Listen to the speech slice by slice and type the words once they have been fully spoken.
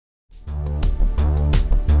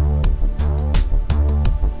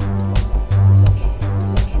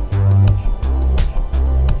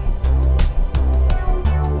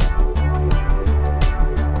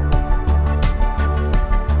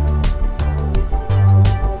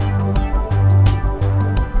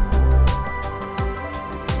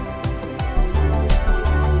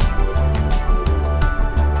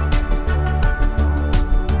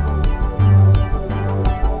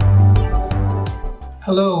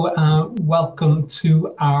Welcome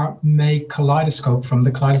to our May Kaleidoscope from the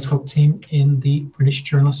Kaleidoscope team in the British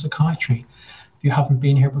Journal of Psychiatry. If you haven't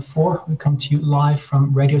been here before, we come to you live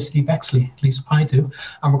from Radio City Bexley, at least I do,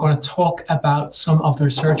 and we're going to talk about some of the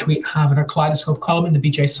research we have in our Kaleidoscope column in the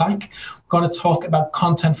BJ Psych. We're going to talk about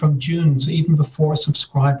content from June, so even before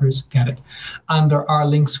subscribers get it. And there are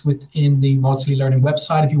links within the Maudsley Learning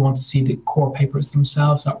website if you want to see the core papers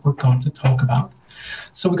themselves that we're going to talk about.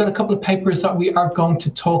 So we've got a couple of papers that we are going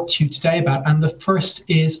to talk to you today about, and the first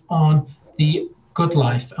is on the good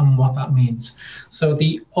life and what that means. So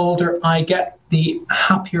the older I get, the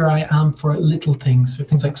happier I am for little things. So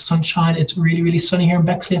things like sunshine. It's really, really sunny here in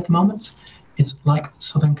Bexley at the moment. It's like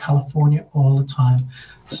Southern California all the time.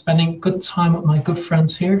 Spending good time with my good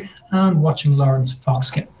friends here and watching Laurence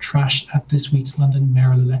Fox get trashed at this week's London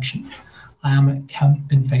mayoral election. I am a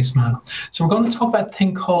camping-faced man. So we're going to talk about a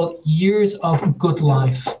thing called Years of Good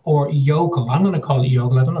Life, or YOGL. I'm going to call it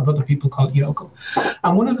YOGL. I don't know if other people call it YOGL.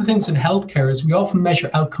 And one of the things in healthcare is we often measure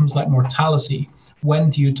outcomes like mortality. When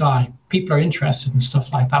do you die? People are interested in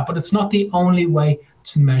stuff like that, but it's not the only way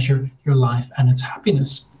to measure your life and its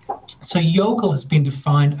happiness. So YOGL has been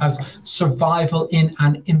defined as survival in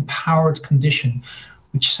an empowered condition,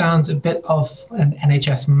 which sounds a bit of an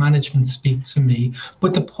NHS management speak to me.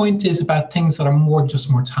 But the point is about things that are more than just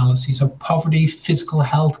mortality. So poverty, physical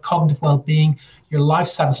health, cognitive well-being, your life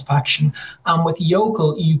satisfaction. And with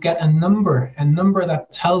YOGL, you get a number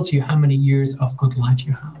that tells you how many years of good life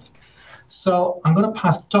you have. So I'm going to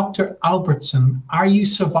pass Dr. Albertson. Are you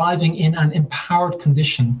surviving in an empowered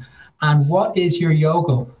condition? And what is your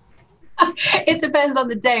YOGL? It depends on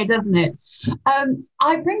the day, doesn't it?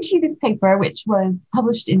 I bring to you this paper, which was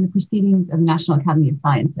published in the Proceedings of the National Academy of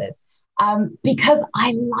Sciences, because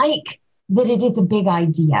I like that it is a big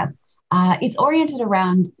idea. It's oriented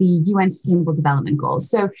around the UN Sustainable Development Goals.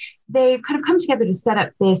 So they've kind of come together to set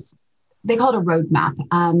up this, they call it a roadmap,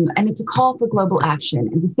 and it's a call for global action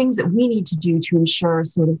and the things that we need to do to ensure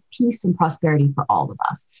sort of peace and prosperity for all of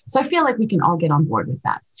us. So I feel like we can all get on board with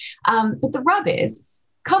that. But the rub is,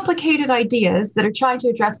 complicated ideas that are trying to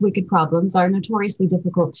address wicked problems are notoriously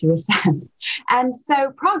difficult to assess. And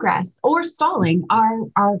so progress or stalling are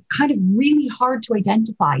kind of really hard to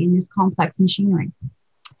identify in this complex machinery.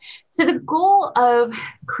 So the goal of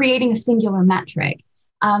creating a singular metric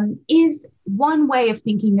is one way of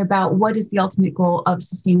thinking about what is the ultimate goal of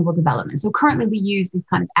sustainable development. So currently we use these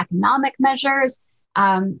kind of economic measures,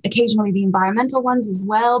 occasionally the environmental ones as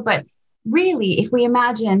well. But really, if we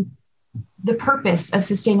imagine the purpose of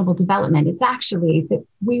sustainable development, it's actually that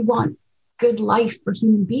we want good life for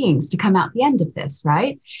human beings to come out the end of this,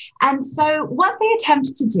 right? And so what they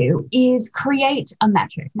attempt to do is create a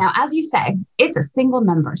metric. Now, as you say, it's a single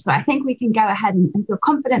number. So I think we can go ahead and feel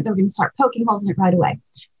confident that we're going to start poking holes in it right away.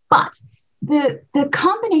 But the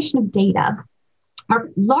combination of data are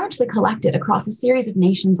largely collected across a series of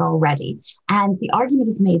nations already. And the argument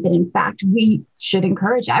is made that, in fact, we should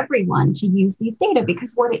encourage everyone to use these data,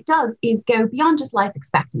 because what it does is go beyond just life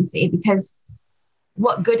expectancy. Because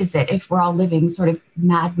what good is it if we're all living sort of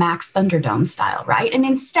Mad Max Thunderdome style, right? And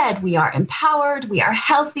instead, we are empowered, we are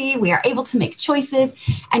healthy, we are able to make choices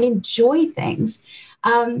and enjoy things.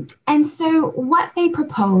 And so what they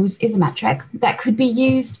propose is a metric that could be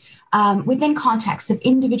used within contexts of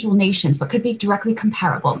individual nations, but could be directly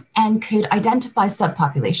comparable and could identify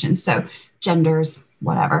subpopulations, so genders,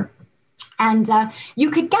 whatever. And you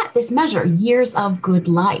could get this measure, years of good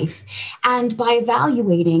life. And by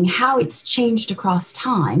evaluating how it's changed across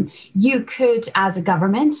time, you could, as a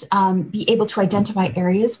government, be able to identify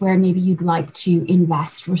areas where maybe you'd like to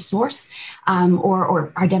invest resource,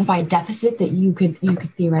 or identify a deficit that you could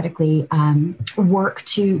theoretically work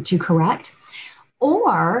to correct.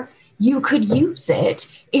 Or you could use it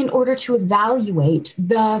in order to evaluate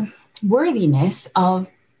the worthiness of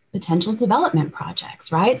potential development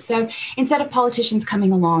projects, right? So instead of politicians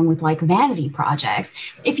coming along with like vanity projects,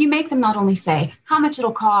 if you make them not only say how much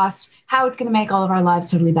it'll cost, how it's going to make all of our lives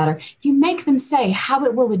totally better, if you make them say how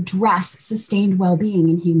it will address sustained well-being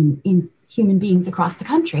in human beings across the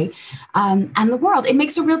country and the world, it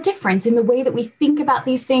makes a real difference in the way that we think about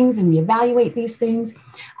these things and we evaluate these things.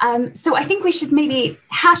 So I think we should maybe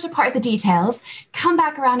hash apart the details, come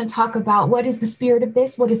back around and talk about what is the spirit of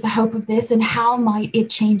this, what is the hope of this, and how might it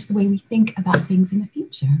change the way we think about things in the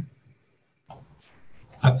future.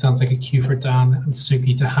 That sounds like a cue for Dan and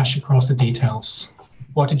Suki to hash across the details.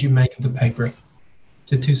 What did you make of the paper?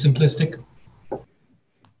 Is it too simplistic?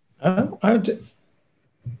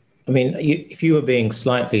 I mean, if you were being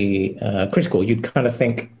slightly critical, you'd kind of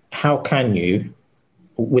think, how can you,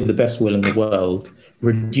 with the best will in the world,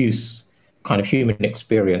 reduce kind of human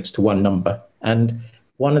experience to one number? And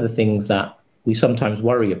one of the things that we sometimes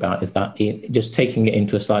worry about is that just taking it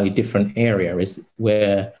into a slightly different area is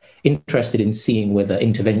we're interested in seeing whether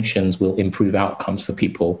interventions will improve outcomes for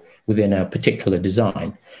people within a particular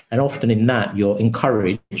design. And often in that, you're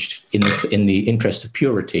encouraged in the interest of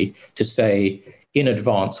purity to say, in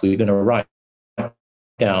advance, we're going to write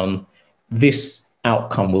down this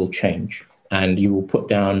outcome will change. And you will put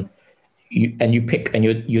down,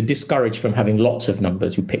 you're discouraged from having lots of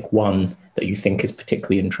numbers. You pick one that you think is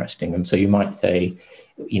particularly interesting. And so you might say,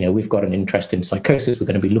 we've got an interest in psychosis. We're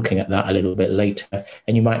going to be looking at that a little bit later.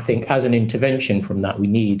 And you might think, as an intervention from that, we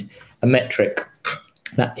need a metric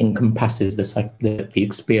that encompasses the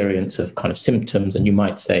experience of kind of symptoms. And you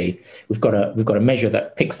might say, we've got a measure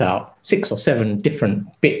that picks out 6 or 7 different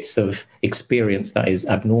bits of experience that is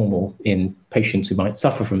abnormal in patients who might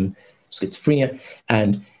suffer from schizophrenia.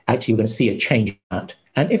 And actually, we're going to see a change in that.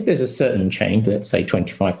 And if there's a certain change, let's say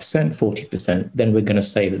 25%, 40%, then we're going to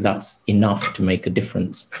say that that's enough to make a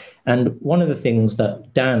difference. And one of the things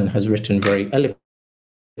that Dan has written very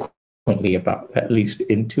eloquently about, at least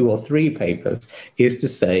in 2 or 3 papers, is to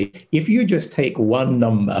say, if you just take one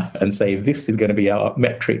number and say, this is going to be our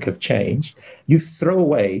metric of change, you throw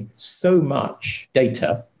away so much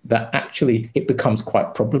data that actually it becomes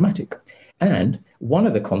quite problematic. And one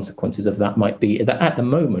of the consequences of that might be that at the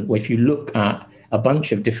moment, if you look at a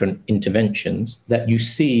bunch of different interventions, that you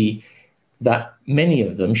see that many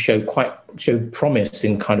of them show promise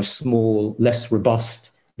in kind of small, less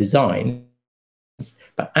robust designs,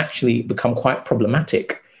 but actually become quite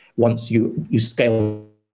problematic once you scale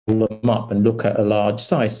them up and look at a large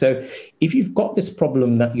size. So if you've got this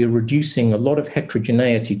problem that you're reducing a lot of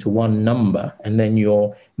heterogeneity to one number, and then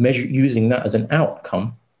you're using that as an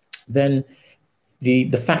outcome, then the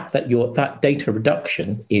fact that that data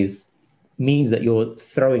reduction means that you're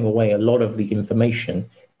throwing away a lot of the information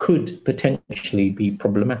could potentially be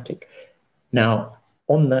problematic. Now,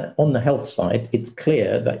 on the health side, it's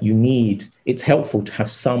clear that it's helpful to have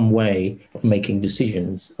some way of making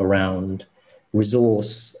decisions around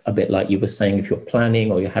resource, a bit like you were saying, if you're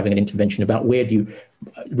planning or you're having an intervention about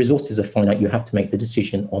resources are finite, you have to make the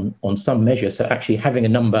decision on some measure. So actually having a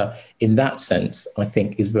number in that sense, I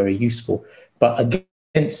think, is very useful. But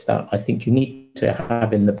against that, I think you need to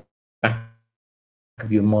have in the back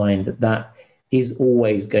of your mind that is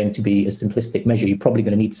always going to be a simplistic measure. You're probably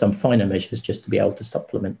going to need some finer measures just to be able to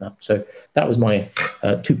supplement that. So that was my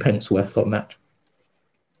 2 pence worth on that.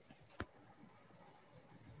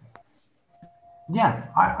 Yeah,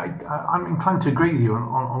 I'm inclined to agree with you on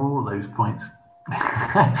all of those points.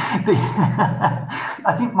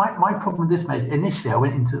 I think my problem with this measure, initially I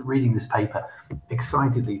went into reading this paper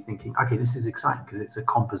excitedly thinking, okay, this is exciting because it's a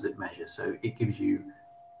composite measure. So it gives you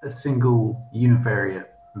a single univariate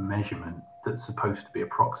measurement that's supposed to be a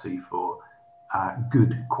proxy for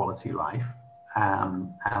good quality life.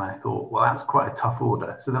 And I thought, well, that's quite a tough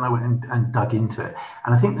order. So then I went and dug into it.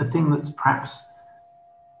 And I think the thing that's perhaps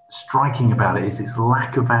striking about it is its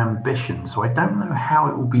lack of ambition. So I don't know how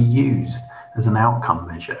it will be used as an outcome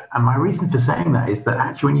measure. And my reason for saying that is that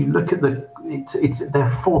actually when you look at there are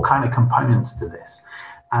 4 kind of components to this.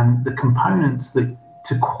 And the components that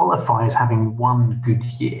to qualify as having one good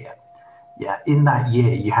year, in that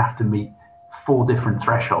year you have to meet 4 different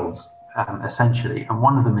thresholds, essentially. And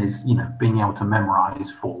one of them is, being able to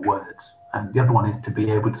memorize 4 words. And the other one is to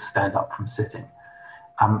be able to stand up from sitting.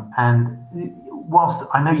 And whilst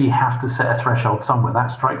I know you have to set a threshold somewhere, that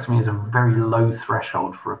strikes me as a very low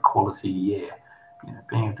threshold for a quality year.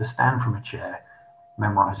 Being able to stand from a chair,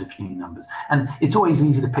 memorize a few numbers. And it's always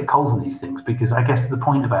easy to pick holes in these things because I guess the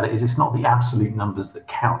point about it is it's not the absolute numbers that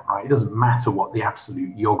count, right? It doesn't matter what the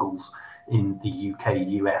absolute yoggles in the UK,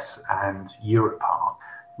 US, and Europe are.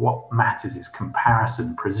 What matters is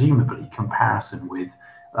presumably comparison with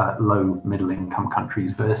low middle income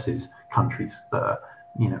countries versus countries that are,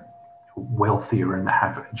 wealthier and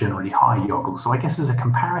have generally high yoggles. So I guess as a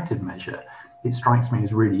comparative measure, it strikes me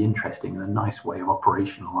as really interesting and a nice way of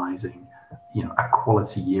operationalizing, a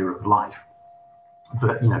quality year of life,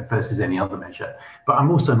 but versus any other measure. But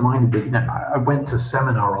I'm also minded that I went to a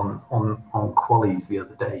seminar on QALYs the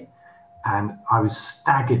other day, and I was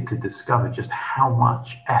staggered to discover just how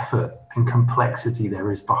much effort and complexity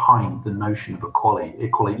there is behind the notion of a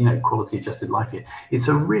QALY, quality adjusted life year. It's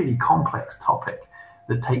a really complex topic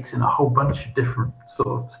that takes in a whole bunch of different sort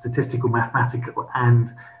of statistical, mathematical, and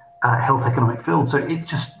health economic fields. So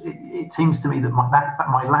it seems to me that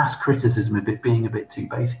my last criticism of it being a bit too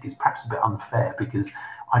basic is perhaps a bit unfair because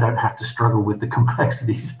I don't have to struggle with the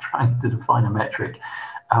complexities of trying to define a metric.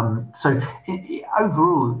 So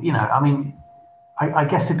overall, I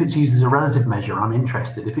guess if it's used as a relative measure, I'm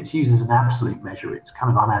interested. If it's used as an absolute measure, it's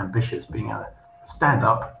kind of unambitious. Being able to stand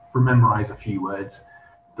up, memorize a few words,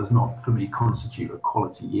 does not, for me, constitute a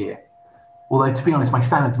quality year. Although, to be honest, my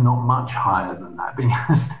standard's not much higher than that. Being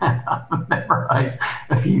able to stand up and memorize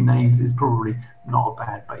a few names is probably not a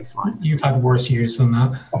bad baseline. You've had worse years than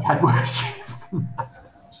that. I've had worse years than that.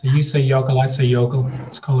 So you say yokel, I say yokel.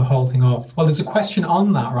 Let's call the whole thing off. Well, there's a question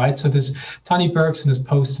on that, right? So there's Tony Bergson has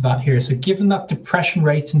posted that here. So given that depression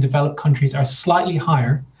rates in developed countries are slightly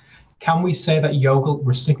higher, can we say that yokel,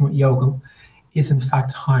 we're sticking with yokel, is in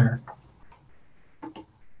fact higher?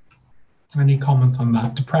 Any comment on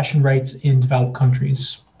that? Depression rates in developed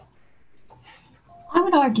countries. I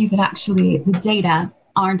would argue that actually the data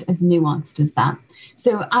aren't as nuanced as that.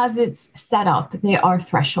 So as it's set up, there are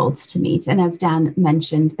thresholds to meet. And as Dan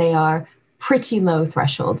mentioned, they are pretty low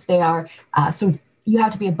thresholds. They are sort of, you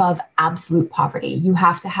have to be above absolute poverty. You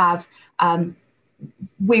have to have,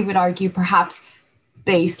 we would argue perhaps,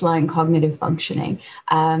 baseline cognitive functioning.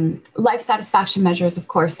 Life satisfaction measures, of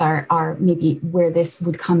course, are maybe where this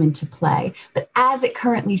would come into play. But as it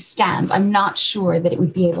currently stands, I'm not sure that it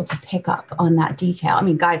would be able to pick up on that detail. I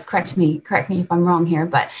mean, guys, correct me if I'm wrong here,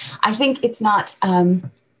 but I think it's not,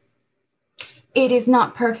 it is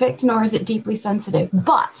not perfect, nor is it deeply sensitive.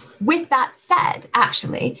 But with that said,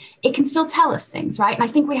 actually, it can still tell us things, right? And I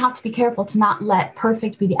think we have to be careful to not let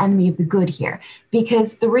perfect be the enemy of the good here,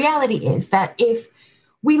 because the reality is that if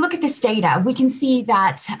we look at this data, we can see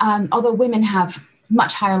that although women have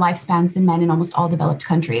much higher lifespans than men in almost all developed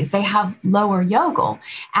countries, they have lower yokel.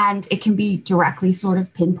 And it can be directly sort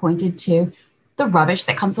of pinpointed to the rubbish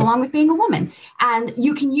that comes along with being a woman. And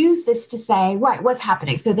you can use this to say, right, what's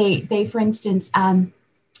happening? So they for instance,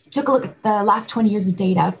 took a look at the last 20 years of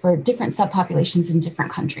data for different subpopulations in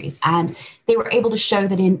different countries. And they were able to show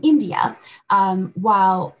that in India,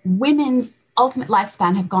 while women's ultimate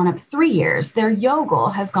lifespan have gone up 3 years, their yokel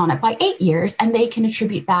has gone up by 8 years, and they can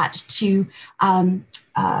attribute that to kind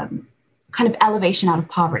of elevation out of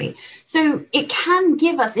poverty. So it can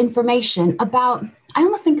give us information about, I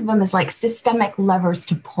almost think of them as like systemic levers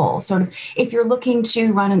to pull. Sort of, if you're looking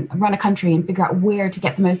to run a country and figure out where to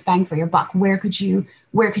get the most bang for your buck, where could you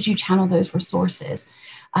channel those resources?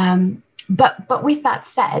 But with that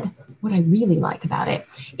said, what I really like about it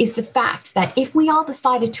is the fact that if we all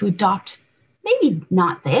decided to adopt maybe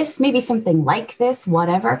not this, maybe something like this,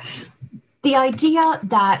 whatever, the idea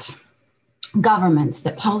that governments,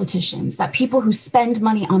 that politicians, that people who spend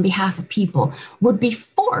money on behalf of people would be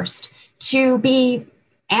forced to be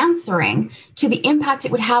answering to the impact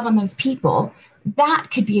it would have on those people, that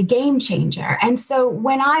could be a game changer. And so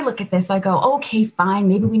when I look at this, I go, okay, fine,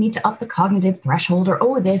 maybe we need to up the cognitive threshold, or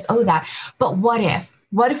oh this, oh that. But what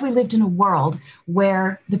if we lived in a world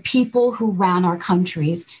where the people who ran our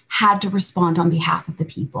countries had to respond on behalf of the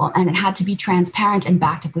people, and it had to be transparent and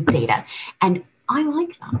backed up with data? And I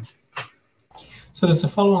like that. So there's a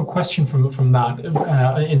follow-on question from that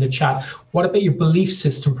in the chat. What about your belief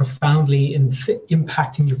system profoundly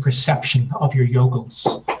impacting your perception of your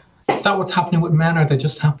yokels? Is that what's happening with men? Are they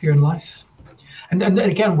just happier in life? And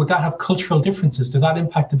again, would that have cultural differences? Does that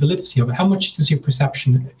impact the validity of it? How much does your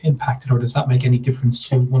perception impact it, or does that make any difference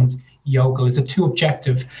to one's yokel? Is it too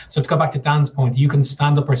objective? So to go back to Dan's point, you can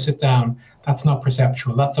stand up or sit down. That's not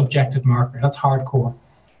perceptual. That's objective marker. That's hardcore.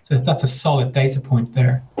 So that's a solid data point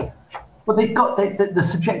there. Well, they've got the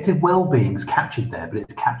subjective well-being's captured there, but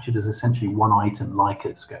it's captured as essentially one item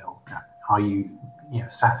Likert scale. Are you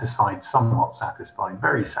satisfied, somewhat satisfied,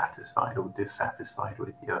 very satisfied, or dissatisfied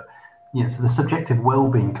with your, so the subjective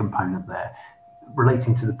well-being component there,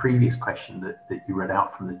 relating to the previous question that you read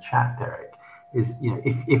out from the chat, Derek, is,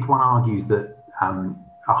 if one argues that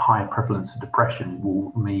a higher prevalence of depression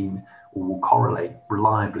will mean or will correlate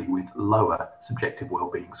reliably with lower subjective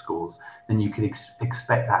well-being scores, then you could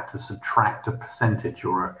expect that to subtract a percentage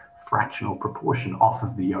or a fractional proportion off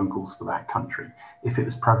of the yokels for that country if it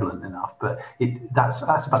was prevalent enough. But that's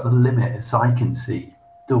about the limit, as I can see.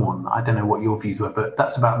 Dawn, I don't know what your views were, but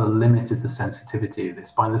that's about the limit of the sensitivity of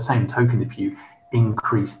this. By the same token, if you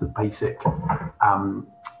increase the basic,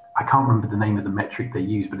 I can't remember the name of the metric they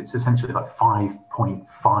use, but it's essentially like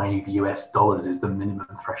 $5.5 US is the minimum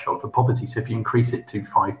threshold for poverty. So if you increase it to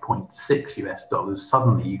 $5.6 US,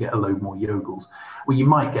 suddenly you get a load more yokels. Well, you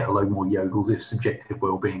might get a load more yokels if subjective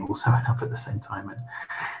well-being also went up at the same time. And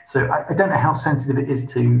so I don't know how sensitive it is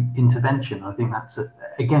to intervention. I think that's,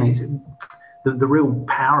 again, it's the real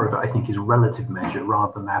power of it, I think, is relative measure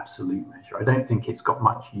rather than absolute measure. I don't think it's got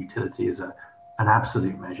much utility as an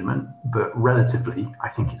absolute measurement, but relatively, I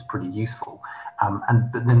think it's pretty useful.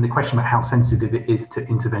 But then the question about how sensitive it is to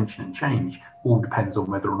intervention and change all depends on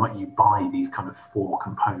whether or not you buy these kind of 4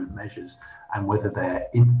 component measures and whether they're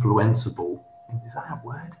influenceable. Is that a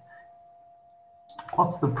word?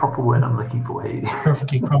 What's the proper word I'm looking for here? It's a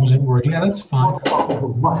perfectly prominent word. Yeah, that's fine.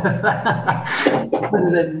 Whether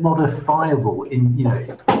they're modifiable in,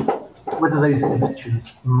 whether those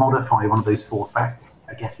interventions modify one of those 4 factors,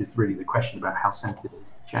 I guess is really the question about how sensitive it is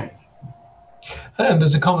to change. And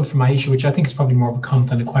there's a comment from Aisha, which I think is probably more of a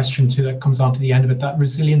comment than a question too, that comes on to the end of it, that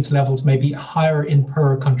resilience levels may be higher in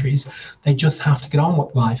poorer countries. They just have to get on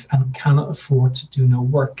with life and cannot afford to do no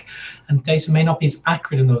work. And data may not be as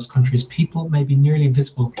accurate in those countries. People may be nearly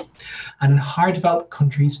invisible. And in higher developed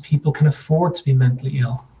countries, people can afford to be mentally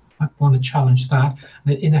ill. I want to challenge that.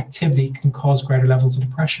 And inactivity can cause greater levels of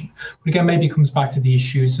depression. But again, maybe it comes back to the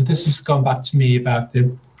issue. So this has gone back to me about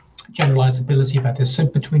the generalizability about this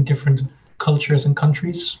between different cultures and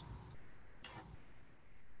countries.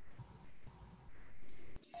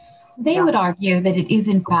 They would argue that it is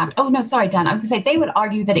in fact, oh no, sorry, Dan, I was gonna say they would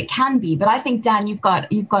argue that it can be, but I think, Dan, you've got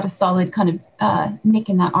a solid kind of nick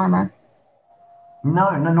in that armor. No,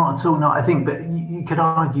 not at all. No, I think, but you could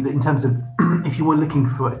argue that in terms of if you were looking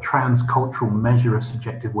for a transcultural measure of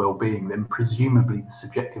subjective well-being, then presumably the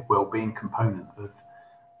subjective well-being component of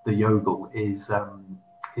the Yodel is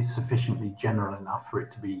sufficiently general enough for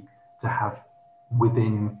it to have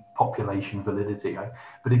within population validity.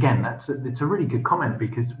 But again, it's a really good comment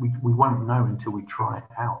because we won't know until we try it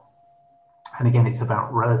out. And again, it's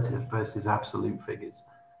about relative versus absolute figures.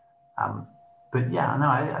 But yeah, no,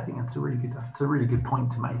 I think it's a really good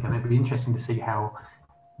point to make, and it'd be interesting to see how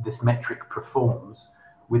this metric performs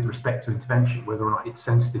with respect to intervention, whether or not it's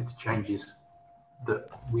sensitive to changes that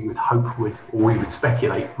we would hope would, or we would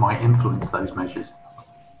speculate might influence those measures.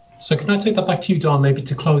 So can I take that back to you, Don, maybe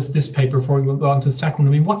to close this paper before we move on to the second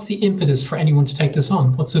one? I mean, what's the impetus for anyone to take this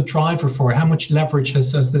on? What's the driver for it? How much leverage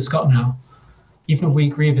has this got now? Even if we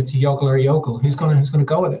agree if it's a Yodel or a Yodel, who's going to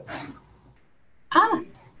go with it?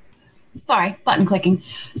 Sorry, button clicking.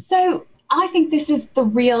 So I think this is the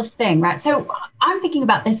real thing, right? So I'm thinking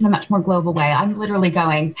about this in a much more global way. I'm literally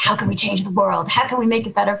going, how can we change the world? How can we make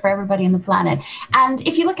it better for everybody on the planet? And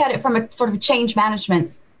if you look at it from a sort of a change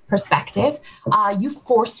management perspective, you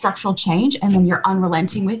force structural change and then you're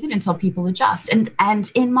unrelenting with it until people adjust.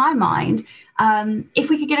 And in my mind, if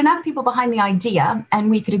we could get enough people behind the idea and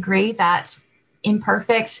we could agree that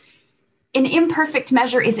an imperfect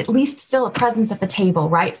measure is at least still a presence at the table,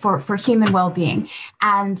 right, for human well-being,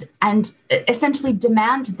 and essentially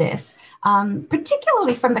demand this,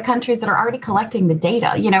 particularly from the countries that are already collecting the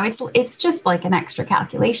data. It's just like an extra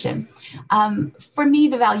calculation. For me,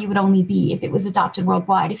 the value would only be if it was adopted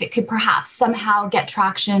worldwide, if it could perhaps somehow get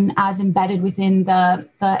traction as embedded within the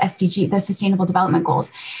SDG, the Sustainable Development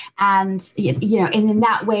Goals, and in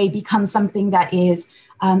that way become something that is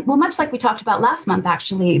much like we talked about last month,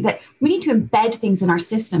 actually, that we need to embed things in our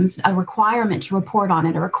systems, a requirement to report on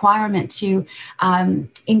it, a requirement to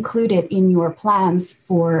include it in your plans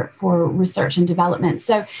for research and development.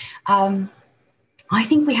 So I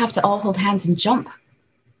think we have to all hold hands and jump.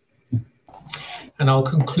 And I'll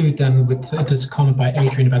conclude then with this comment by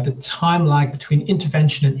Adrian about the time lag between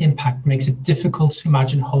intervention and impact makes it difficult to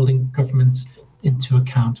imagine holding governments into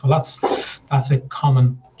account. Well, that's a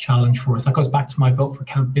common challenge for us. That goes back to my vote for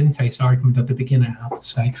Camp Binface argument at the beginning, I have to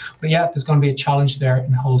say. But yeah, there's going to be a challenge there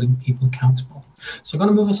in holding people accountable. So I'm going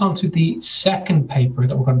to move us on to the second paper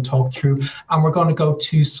that we're going to talk through, and we're going to go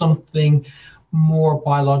to something more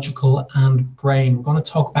biological and brain. We're going to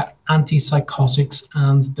talk about antipsychotics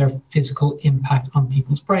and their physical impact on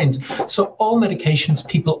people's brains. So all medications,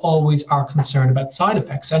 people always are concerned about side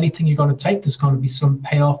effects. Anything you're going to take, there's going to be some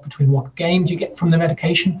payoff between what gain do you get from the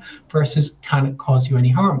medication versus can it cause you any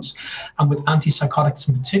harms. And with antipsychotics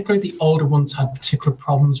in particular, the older ones had particular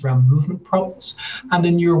problems around movement problems, and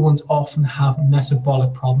the newer ones often have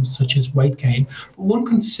metabolic problems such as weight gain. But one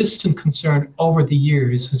consistent concern over the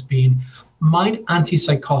years has been, might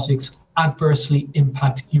antipsychotics adversely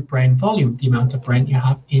impact your brain volume, the amount of brain you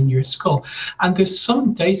have in your skull? And there's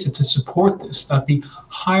some data to support this, that the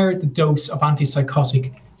higher the dose of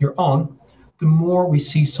antipsychotic you're on, the more we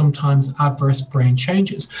see sometimes adverse brain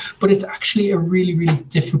changes. But it's actually a really, really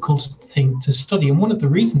difficult thing to study. And one of the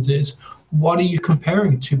reasons is, what are you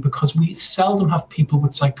comparing it to? Because we seldom have people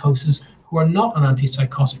with psychosis who are not on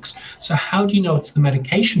antipsychotics. So how do you know it's the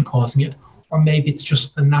medication causing it? Or maybe it's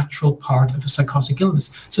just the natural part of a psychotic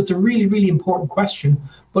illness. So it's a really, really important question,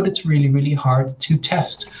 but it's really, really hard to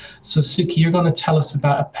test. So Suki, you're going to tell us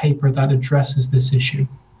about a paper that addresses this issue.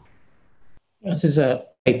 This is a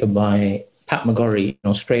paper by Pat McGorry in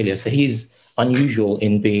Australia. So he's unusual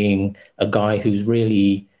in being a guy who's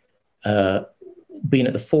really been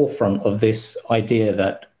at the forefront of this idea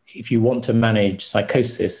that if you want to manage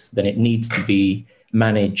psychosis, then it needs to be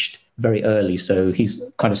managed very early. So he's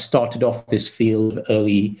kind of started off this field of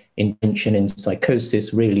early intervention in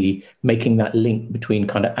psychosis, really making that link between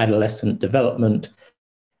kind of adolescent development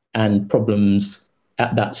and problems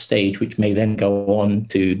at that stage, which may then go on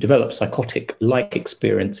to develop psychotic-like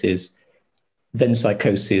experiences, then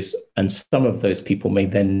psychosis, and some of those people may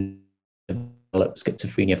then develop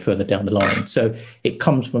schizophrenia further down the line. So it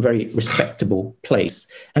comes from a very respectable place,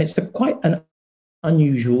 and it's quite an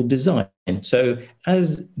unusual design. So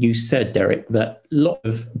as you said, Derek, that a lot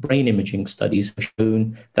of brain imaging studies have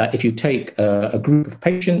shown that if you take a group of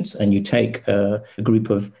patients and you take a group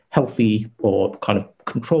of healthy or kind of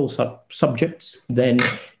control subjects, then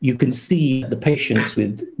you can see the patients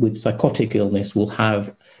with psychotic illness will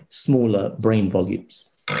have smaller brain volumes.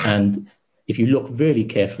 And if you look really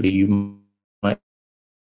carefully, you might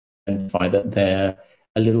identify that they're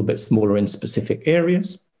a little bit smaller in specific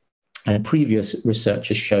areas. And previous research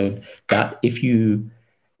has shown that if you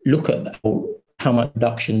look at how much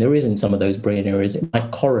reduction there is in some of those brain areas, it might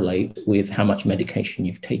correlate with how much medication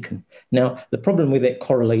you've taken. Now, the problem with it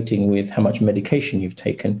correlating with how much medication you've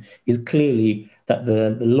taken is clearly that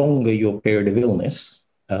the longer your period of illness,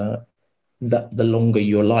 that the longer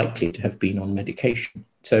you're likely to have been on medication.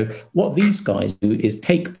 So what these guys do is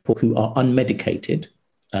take people who are unmedicated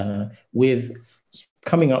with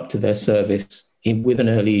coming up to their service with an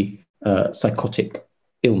early psychotic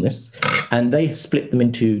illness, and they split them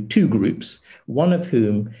into two groups, one of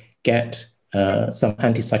whom get some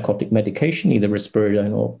antipsychotic medication, either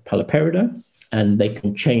risperidone or paliperidone, and they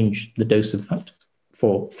can change the dose of that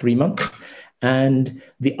for 3 months. And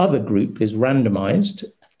the other group is randomized,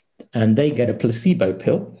 and they get a placebo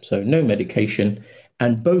pill, so no medication,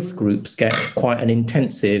 and both groups get quite an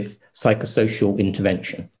intensive psychosocial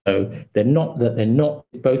intervention. So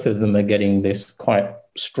both of them are getting this quite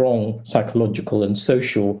strong psychological and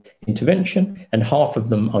social intervention, and half of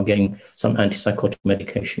them are getting some antipsychotic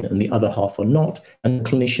medication and the other half are not. And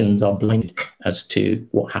clinicians are blinded as to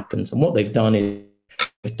what happens. And what they've done is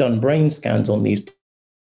they've done brain scans on these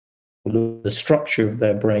people, the structure of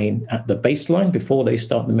their brain at the baseline before they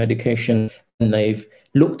start the medication, and they've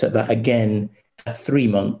looked at that again at 3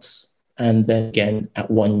 months and then again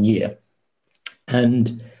at 1 year.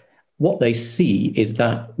 And what they see is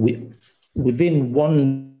that within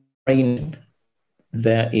one brain,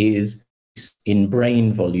 there is in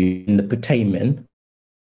brain volume in the putamen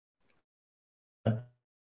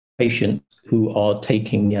patients who are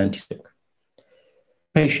taking the antipsychotic.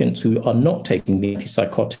 Patients who are not taking the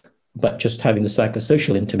antipsychotic, but just having the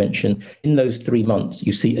psychosocial intervention, in those 3 months,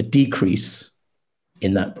 you see a decrease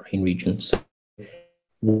in that brain region. So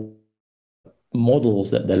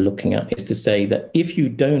models that they're looking at is to say that if you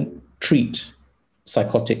don't treat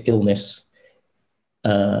psychotic illness,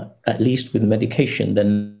 at least with medication,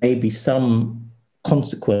 then maybe some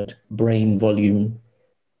consequent brain volume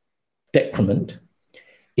decrement.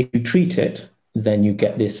 If you treat it, then you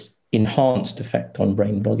get this enhanced effect on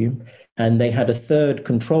brain volume. And they had a third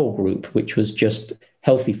control group, which was just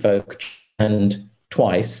healthy folk and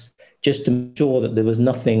twice, just to make sure that there was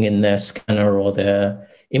nothing in their scanner or their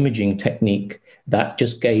imaging technique that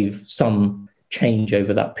just gave some change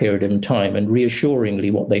over that period of time. And reassuringly,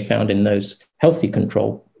 what they found in those healthy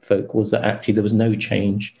control folk was that actually there was no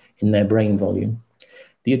change in their brain volume.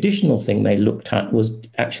 The additional thing they looked at was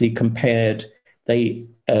actually compared,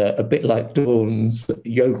 a bit like Dawn's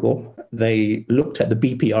Yogel, they looked at the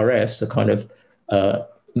BPRS, a kind of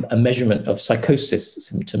a measurement of psychosis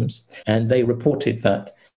symptoms, and they reported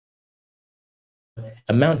that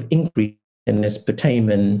amount of increase in this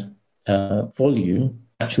putamen volume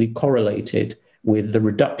actually correlated with the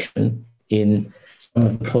reduction in some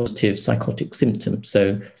of the positive psychotic symptoms.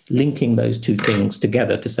 So linking those two things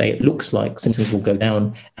together to say it looks like symptoms will go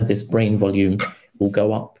down as this brain volume will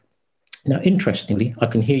go up. Now, interestingly, I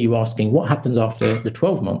can hear you asking what happens after the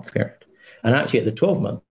 12-month period. And actually at the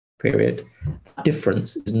 12-month period, that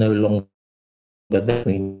difference is no longer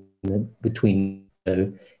between.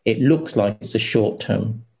 So it looks like it's a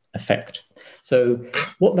short-term effect. So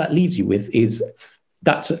what that leaves you with is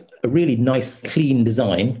that's a really nice, clean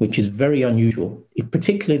design, which is very unusual,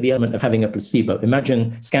 particularly the element of having a placebo.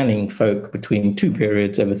 Imagine scanning folk between 2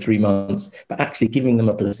 periods over 3 months, but actually giving them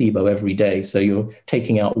a placebo every day. So you're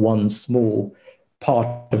taking out one small part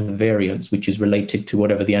of the variance, which is related to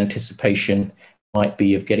whatever the anticipation might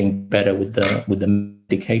be of getting better with the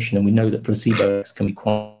medication. And we know that placebos can be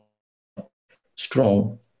quite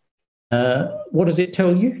strong. What does it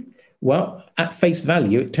tell you? Well, at face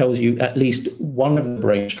value, it tells you at least one of the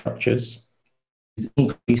brain structures is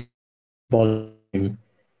increased volume,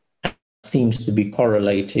 seems to be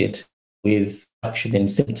correlated with reduction in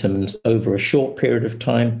symptoms over a short period of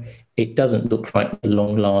time. It doesn't look like a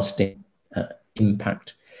long-lasting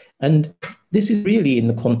impact. And this is really in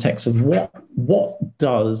the context of what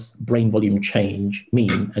does brain volume change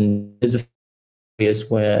mean? And there's a few areas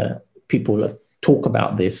where people talk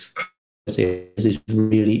about this. This is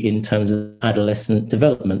really in terms of adolescent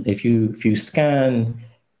development. If you scan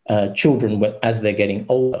children as they're getting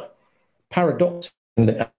older,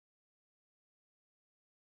 paradoxically,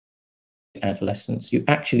 adolescence, you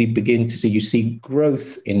actually begin to see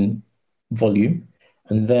growth in volume,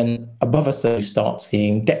 and then above a certain, you start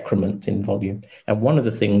seeing decrement in volume. And one of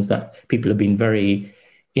the things that people have been very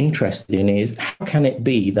interested in is how can it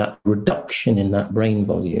be that reduction in that brain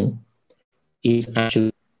volume is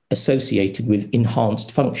actually associated with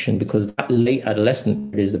enhanced function, because that late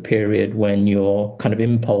adolescent is the period when your kind of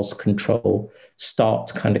impulse control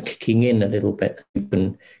starts kind of kicking in a little bit,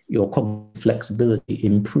 and your cognitive flexibility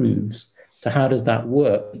improves. So how does that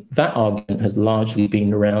work? That argument has largely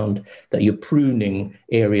been around that you're pruning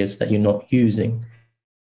areas that you're not using.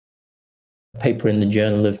 A paper in the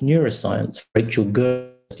Journal of Neuroscience, Rachel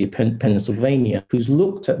Gerst of Pennsylvania, who's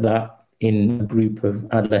looked at that in a group of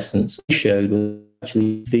adolescents, showed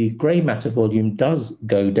actually the grey matter volume does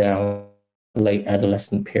go down late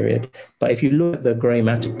adolescent period. But if you look at the grey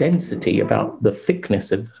matter density, about the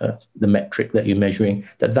thickness of the metric that you're measuring,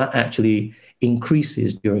 that actually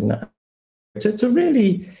increases during that. So it's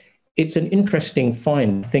an interesting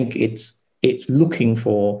find. I think it's looking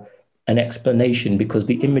for an explanation because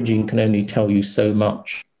the imaging can only tell you so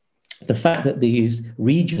much. The fact that these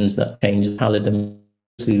regions that change the pallidum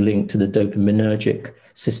are linked to the dopaminergic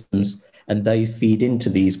systems, and they feed into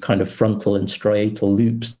these kind of frontal and striatal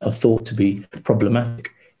loops that are thought to be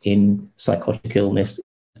problematic in psychotic illness,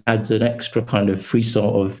 adds an extra kind of frisson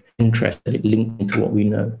of interest that it linked into what we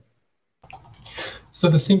know. So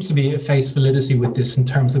there seems to be a face validity with this in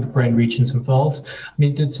terms of the brain regions involved. I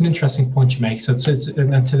mean, it's an interesting point you make. So it's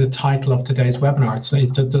and to the title of today's webinar,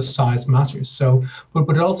 does size matter? So,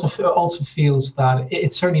 but it also feels that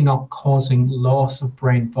it's certainly not causing loss of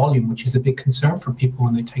brain volume, which is a big concern for people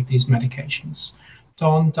when they take these medications.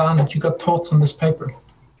 Dan, have you got thoughts on this paper?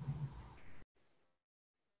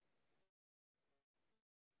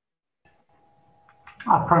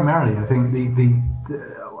 Primarily, I think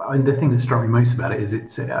the thing that struck me most about it is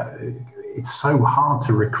it's so hard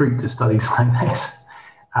to recruit to studies like this.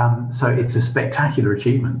 So it's a spectacular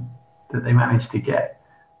achievement that they managed to get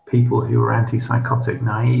people who were antipsychotic,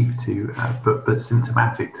 naive to, but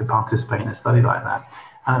symptomatic, to participate in a study like that.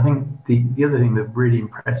 And I think the other thing that really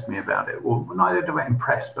impressed me about it, well, I don't know about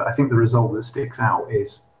impressed, but I think the result that sticks out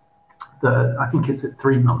is that I think it's at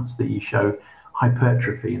 3 months that you show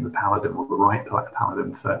hypertrophy in the pallidum, or the right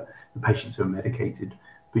pallidum, for the patients who are medicated,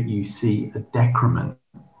 but you see a decrement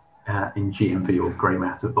in GMV, or grey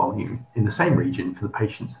matter volume, in the same region for the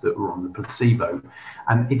patients that were on the placebo.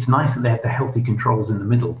 And it's nice that they had the healthy controls in the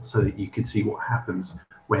middle, so that you could see what happens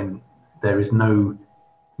when there is no,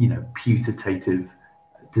 putative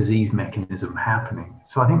disease mechanism happening.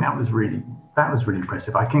 So I think that was really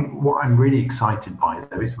impressive. I think what I'm really excited by,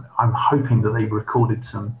 though, is I'm hoping that they recorded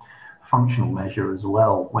some functional measure as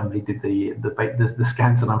well when they did the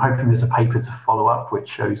scans, and I'm hoping there's a paper to follow up which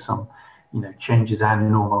shows some changes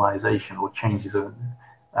and normalization, or changes of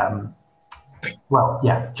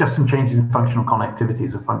just some changes in functional connectivity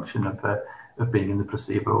as a function of being in the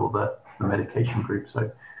placebo or the medication group.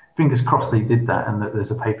 So fingers crossed they did that, and that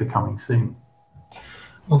there's a paper coming soon.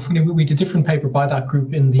 Well, funny, we did a different paper by that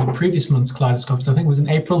group in the previous month's Kaleidoscopes. I think it was in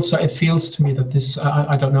April. So it feels to me that this,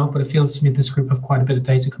 I don't know, but it feels to me this group have quite a bit of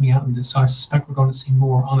data coming out on this. So I suspect we're going to see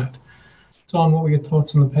more on it. Dawn, what were your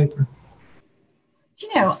thoughts on the paper?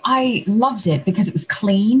 I loved it because it was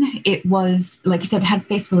clean. It was, like you said, it had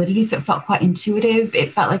face validity, so it felt quite intuitive.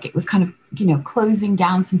 It felt like it was kind of, closing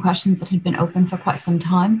down some questions that had been open for quite some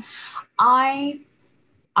time. I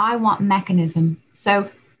want mechanism. So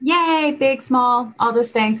yay, big, small, all those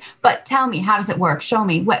things. But tell me, how does it work? Show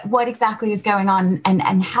me what exactly is going on,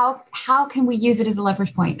 and how can we use it as a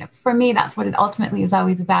leverage point? For me, that's what it ultimately is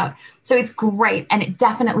always about. So it's great. And it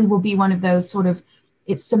definitely will be one of those sort of,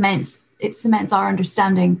 it cements our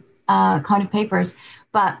understanding kind of papers.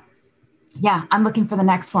 But yeah, I'm looking for the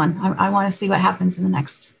next one. I want to see what happens in the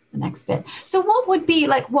next bit. So what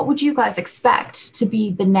would you guys expect to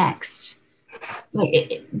be the next? Do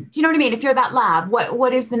you know what I mean? If you're that lab,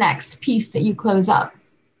 what is the next piece that you close up?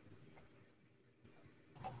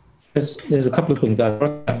 There's a couple of things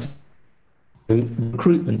that The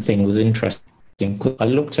recruitment thing was interesting. I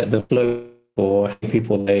looked at the flow for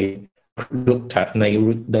people they looked at, and they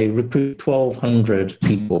recruit 1,200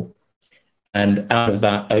 people, and out of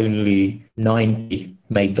that, only 90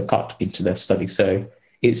 made the cut into their study. So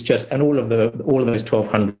it's just, and all of those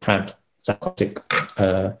 1,200 had psychotic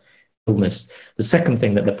illness. The second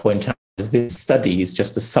thing that they point out is this study is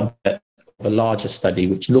just a subset of a larger study,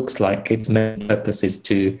 which looks like its main purpose is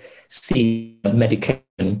to see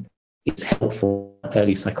medication is helpful in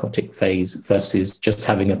early psychotic phase versus just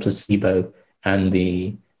having a placebo and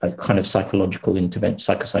the kind of psychological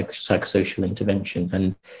intervention, psychosocial intervention.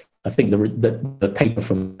 And I think the paper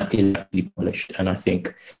from that is actually published, and I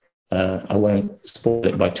think I won't spoil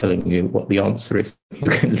it by telling you what the answer is. You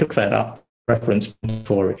can look that up, reference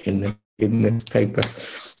for it in this paper.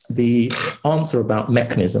 The answer about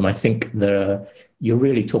mechanism, I think you're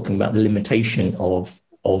really talking about the limitation of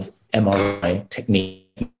MRI technique.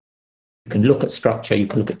 You can look at structure, you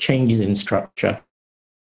can look at changes in structure.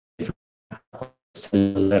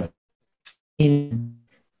 In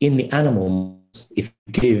the animals, if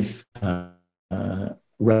you give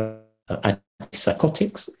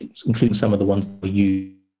antipsychotics, including some of the ones that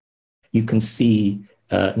you can see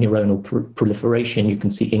neuronal proliferation, you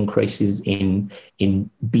can see increases in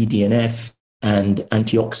BDNF and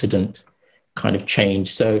antioxidant kind of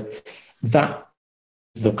change. So that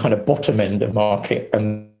is the kind of bottom end of market,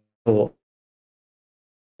 and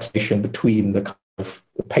between the kind of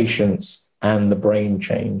the patients and the brain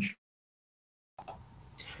change,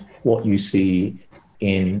 what you see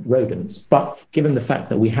in rodents. But given the fact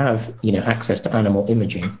that we have, access to animal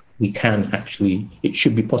imaging, we can actually, it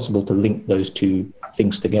should be possible to link those two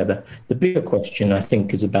things together. The bigger question, I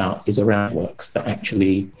think, is around works that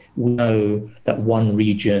actually we know that one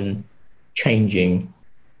region changing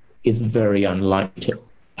is very unlikely to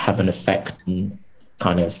have an effect on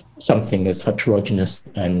kind of something as heterogeneous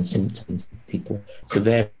and symptoms of people. So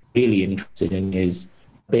they're really interested in is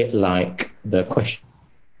a bit like the question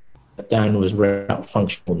that Dan was raising about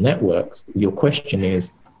functional networks. Your question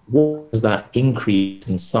is, what does that increase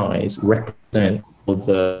in size represent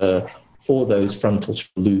for those frontal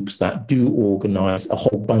loops that do organize a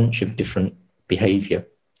whole bunch of different behavior?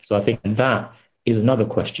 So I think that is another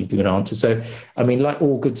question you can answer. So, I mean, like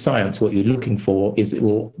all good science, what you're looking for is it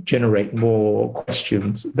will generate more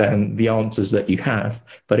questions than the answers that you have.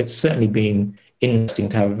 But it's certainly been interesting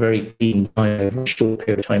to have a very keen time over a short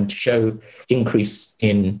period of time to show increase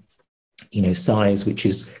in, size, which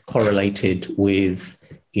is correlated with,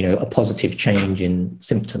 a positive change in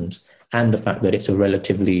symptoms, and the fact that it's a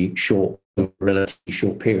relatively short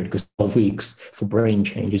period, because 12 weeks for brain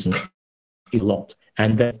change is a lot.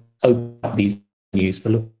 And then open up these avenues for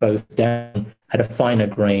look both down at a finer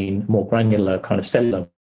grain, more granular kind of cellular,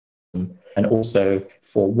 and also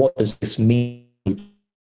for what does this mean to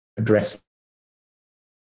address.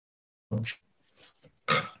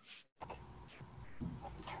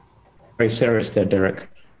 Very serious there, Derek.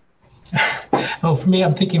 Well, for me,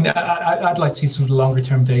 I'm thinking I'd like to see some of the longer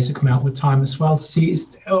term data come out with time as well to see.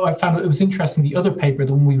 I found it was interesting. The other paper,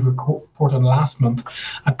 the one we reported on last month,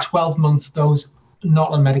 at 12 months, those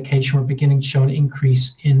not on medication were beginning to show an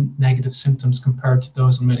increase in negative symptoms compared to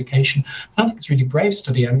those on medication. I think it's a really brave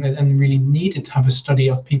study and really needed to have a study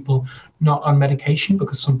of people not on medication,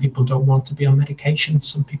 because some people don't want to be on medication.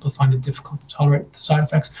 Some people find it difficult to tolerate the side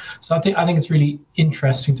effects. So I think it's really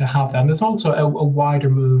interesting to have that. And there's also a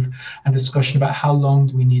wider move and discussion about how long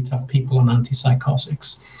do we need to have people on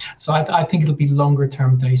antipsychotics. So I think it'll be longer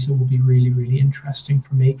term data will be really, really interesting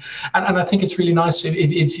for me. And I think it's really nice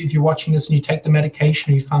if you're watching this and you take the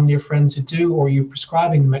medication, or your family or friends who do, or you're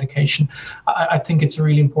prescribing the medication, I think it's a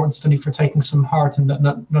really important study for taking some heart in that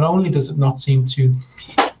not only does it not seem to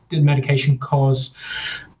the medication cause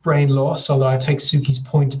brain loss, although I take Suki's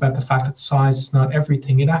point about the fact that size is not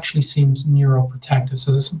everything, it actually seems neuroprotective.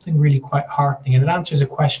 So there's something really quite heartening, and it answers a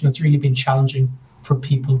question that's really been challenging for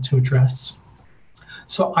people to address.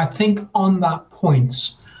 So I think on that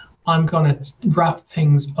point, I'm going to wrap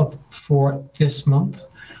things up for this month.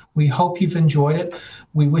 We hope you've enjoyed it.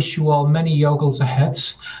 We wish you all many yogals ahead,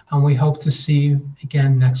 and we hope to see you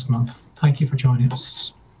again next month. Thank you for joining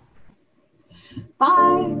us.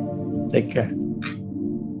 Bye. Take care.